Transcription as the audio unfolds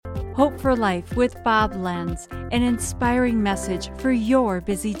Hope for Life with Bob Lenz, an inspiring message for your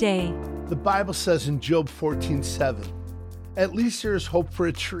busy day. The Bible says in Job 14:7, "At least there is hope for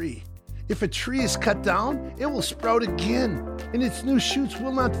a tree. If a tree is cut down, it will sprout again, and its new shoots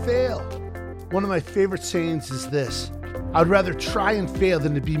will not fail." One of my favorite sayings is this: I'd rather try and fail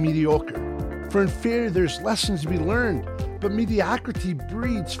than to be mediocre. For in failure, there's lessons to be learned, but mediocrity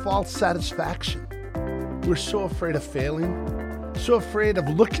breeds false satisfaction. We're so afraid of failing, so afraid of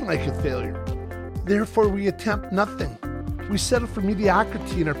looking like a failure. Therefore, we attempt nothing. We settle for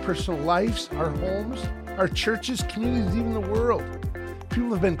mediocrity in our personal lives, our homes, our churches, communities, even the world.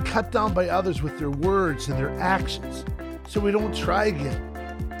 People have been cut down by others with their words and their actions, so we don't try again.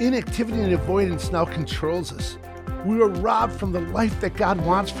 Inactivity and avoidance now controls us. We are robbed from the life that God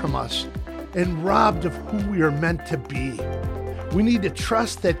wants from us and robbed of who we are meant to be. We need to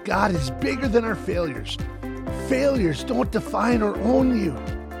trust that God is bigger than our failures. Failures don't define or own you.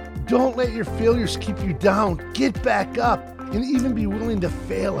 Don't let your failures keep you down. Get back up and even be willing to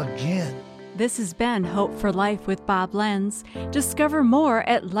fail again. This has been Hope for Life with Bob Lenz. Discover more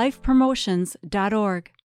at lifepromotions.org.